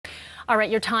All right,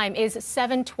 your time is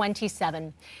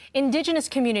 7:27. Indigenous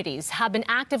communities have been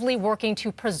actively working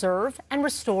to preserve and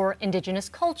restore Indigenous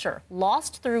culture,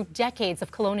 lost through decades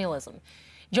of colonialism.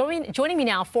 Joining me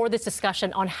now for this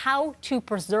discussion on how to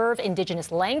preserve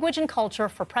Indigenous language and culture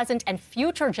for present and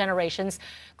future generations,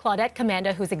 Claudette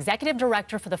Commanda, who's Executive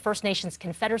Director for the First Nations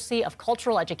Confederacy of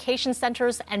Cultural Education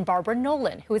Centers, and Barbara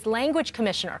Nolan, who is Language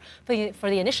Commissioner for the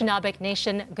Anishinabek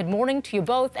Nation. Good morning to you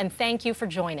both, and thank you for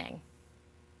joining.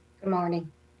 Good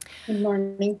morning. Good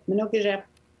morning.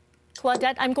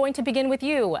 Claudette, I'm going to begin with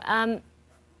you.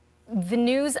 The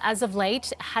news as of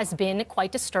late has been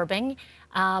quite disturbing,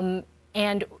 and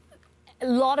a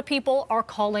lot of people are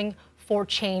calling for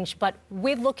change. But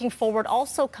with looking forward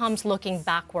also comes looking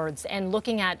backwards and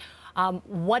looking at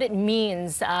what it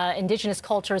means, Indigenous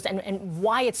cultures, and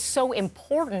why it's so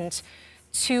important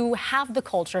to have the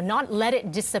culture, not let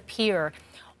it disappear.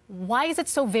 Why is it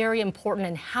so very important,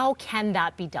 and how can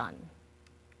that be done?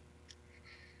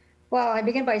 Well, I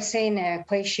begin by saying,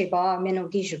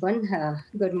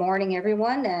 good morning,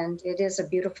 everyone, and it is a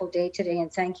beautiful day today,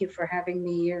 and thank you for having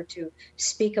me here to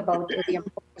speak about the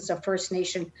importance of First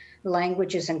Nation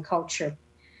languages and culture.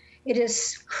 It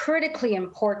is critically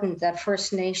important that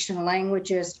First Nation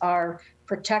languages are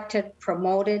protected,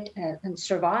 promoted, and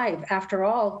survive. After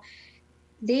all,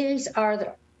 these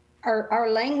are our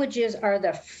languages are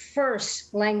the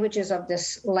first languages of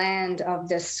this land, of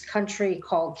this country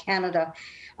called Canada.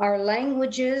 Our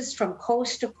languages from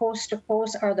coast to coast to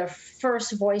coast are the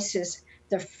first voices,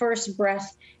 the first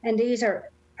breath. And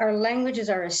our languages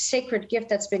are a sacred gift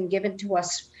that's been given to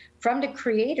us from the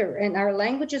Creator. And our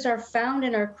languages are found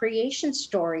in our creation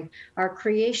story. Our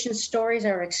creation stories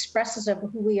are expressions of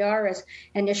who we are as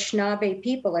Anishinaabe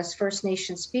people, as First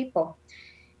Nations people.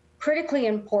 Critically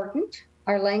important,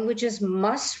 our languages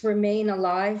must remain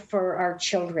alive for our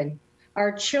children.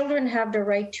 Our children have the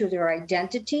right to their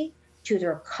identity, to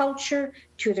their culture,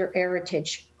 to their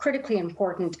heritage. Critically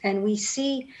important. And we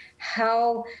see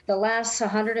how the last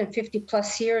 150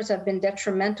 plus years have been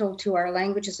detrimental to our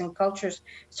languages and cultures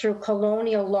through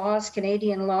colonial laws,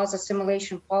 Canadian laws,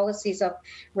 assimilation policies of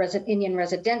Indian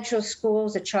residential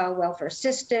schools, the child welfare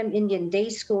system, Indian day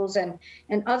schools, and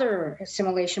other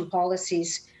assimilation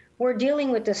policies. We're dealing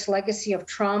with this legacy of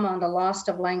trauma and the loss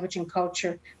of language and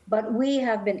culture, but we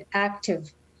have been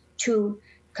active to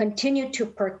continue to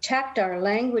protect our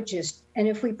languages. And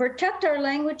if we protect our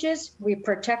languages, we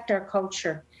protect our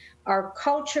culture. Our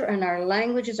culture and our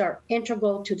languages are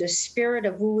integral to the spirit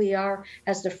of who we are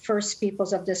as the first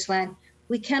peoples of this land.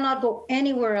 We cannot go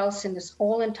anywhere else in this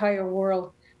whole entire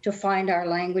world to find our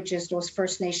languages, those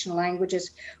First Nation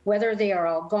languages, whether they are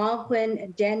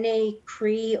Algonquin, Dene,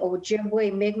 Cree,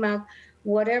 Ojibwe, Mi'kmaq,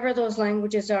 whatever those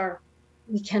languages are,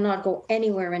 we cannot go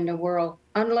anywhere in the world.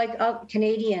 Unlike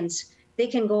Canadians, they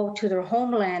can go to their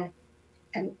homeland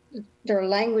and their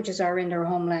languages are in their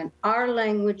homeland. Our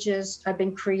languages have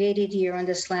been created here on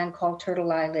this land called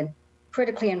Turtle Island.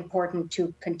 Critically important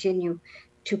to continue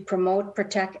to promote,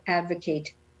 protect,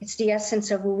 advocate. It's the essence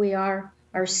of who we are,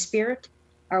 our spirit,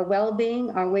 our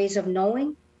well-being, our ways of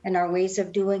knowing, and our ways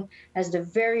of doing as the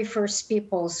very first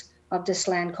peoples of this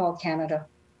land called Canada.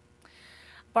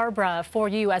 Barbara, for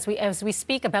you, as we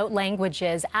speak about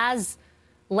languages, as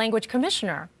Language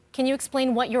Commissioner, can you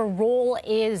explain what your role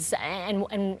is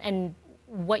and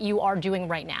what you are doing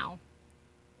right now?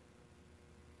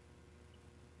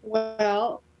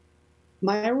 Well,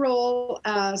 my role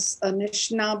as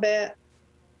Anishinabek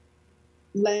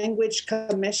Language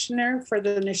Commissioner for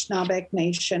the Anishinabek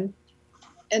Nation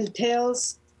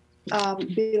entails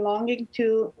belonging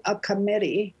to a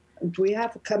committee. We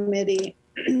have a committee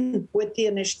with the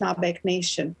Anishinabek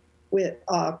Nation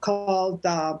called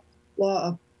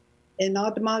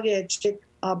Enadmagechik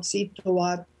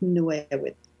Absituat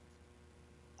Nuewit.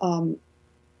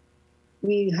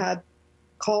 We had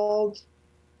called,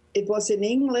 it was in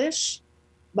English,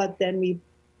 but then we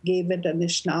gave it an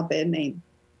Anishinaabe name.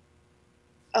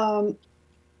 The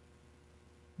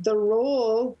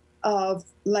role of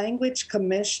Language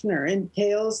Commissioner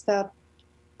entails that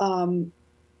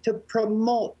to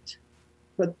promote,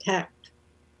 protect,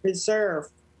 preserve,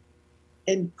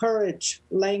 encourage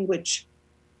language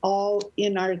all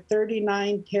in our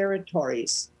 39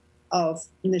 territories of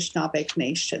Anishinabek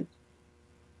Nation.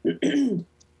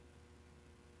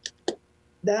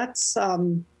 That's,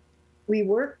 we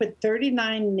work with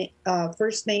 39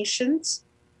 First Nations,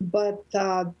 but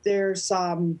there's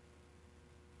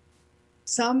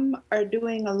some are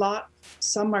doing a lot,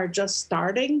 some are just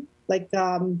starting. Like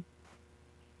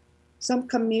some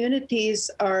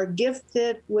communities are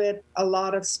gifted with a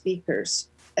lot of speakers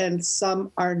and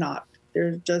some are not.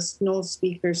 There's just no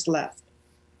speakers left.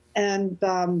 And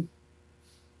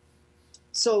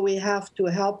so we have to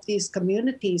help these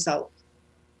communities out,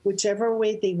 whichever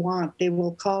way they want. They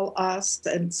will call us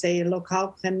and say, look, how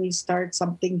can we start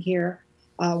something here?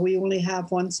 We only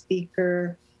have one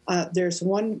speaker. There's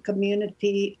one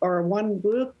community or one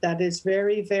group that is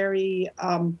very, very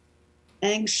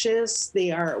anxious.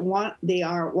 They are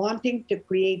wanting to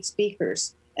create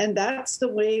speakers. And that's the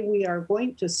way we are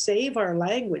going to save our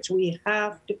language. We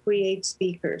have to create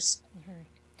speakers. Mm-hmm.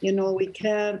 You know, we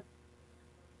can't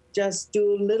just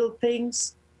do little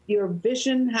things. Your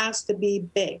vision has to be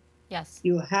big. Yes.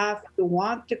 You have to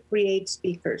want to create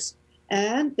speakers.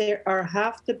 And there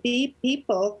have to be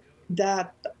people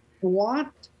that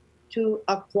want to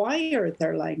acquire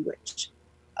their language.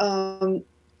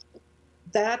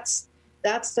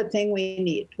 That's the thing we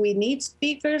need. We need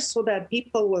speakers so that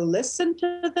people will listen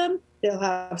to them. They'll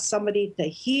have somebody to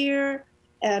hear.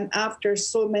 And after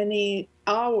so many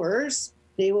hours,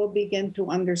 they will begin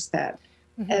to understand.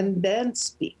 Mm-hmm. And then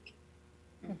speak.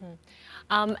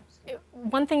 Mm-hmm.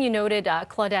 One thing you noted,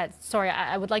 Claudette, sorry,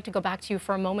 I would like to go back to you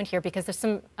for a moment here because there's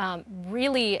some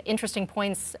really interesting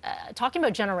points talking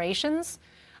about generations.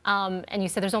 And you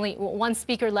said there's only one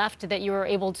speaker left that you were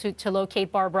able to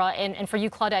locate, Barbara. And for you,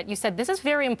 Claudette, you said this is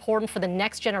very important for the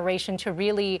next generation to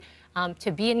really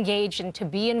to be engaged and to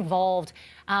be involved.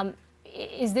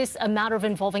 Is this a matter of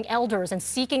involving elders and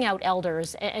seeking out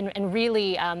elders and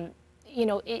really, you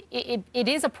know, it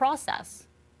is a process?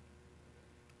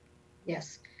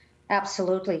 Yes,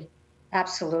 absolutely,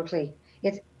 absolutely.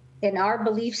 It in our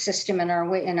belief system, in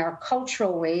our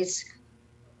cultural ways,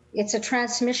 it's a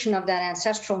transmission of that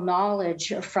ancestral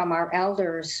knowledge from our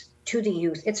elders to the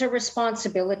youth. It's a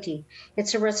responsibility.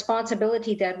 It's a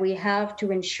responsibility that we have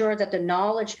to ensure that the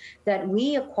knowledge that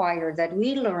we acquire, that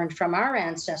we learned from our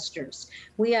ancestors,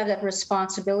 we have that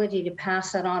responsibility to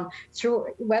pass that on through,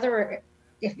 whether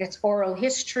if it's oral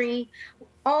history,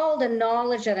 all the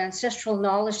knowledge, that ancestral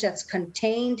knowledge that's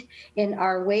contained in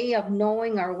our way of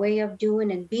knowing, our way of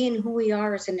doing and being who we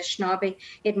are as Anishinaabe,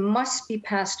 it must be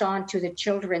passed on to the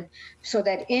children so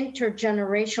that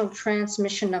intergenerational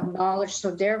transmission of knowledge,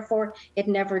 so therefore it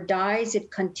never dies,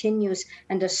 it continues,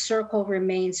 and the circle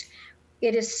remains.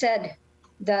 It is said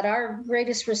that our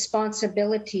greatest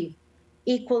responsibility,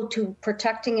 equal to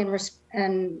protecting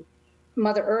and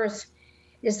Mother Earth,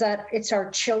 is that it's our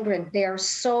children. They are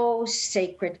so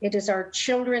sacred. It is our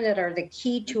children that are the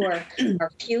key to our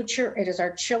future. It is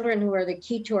our children who are the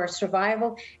key to our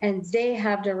survival, and they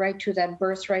have the right to that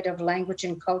birthright of language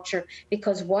and culture,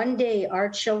 because one day our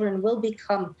children will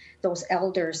become those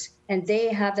elders, and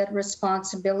they have that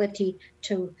responsibility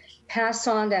to pass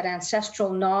on that ancestral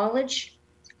knowledge,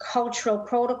 cultural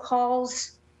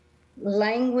protocols,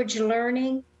 language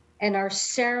learning, and our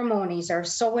ceremonies are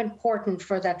so important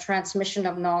for that transmission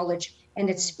of knowledge. And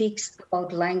it speaks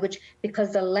about language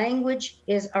because the language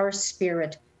is our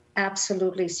spirit.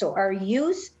 Absolutely. So our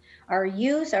youth,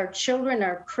 our children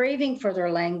are craving for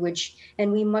their language,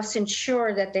 and we must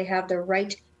ensure that they have the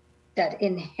right, that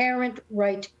inherent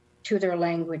right to their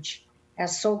language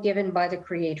as so given by the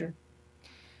Creator.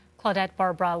 Claudette,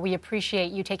 Barbara, we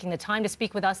appreciate you taking the time to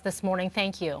speak with us this morning.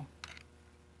 Thank you.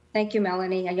 Thank you,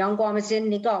 Melanie. And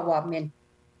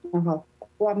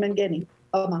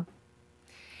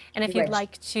if you'd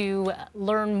like to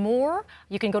learn more,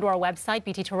 you can go to our website,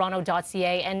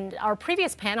 bttoronto.ca. And our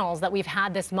previous panels that we've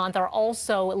had this month are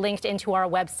also linked into our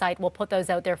website. We'll put those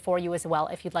out there for you as well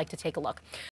if you'd like to take a look.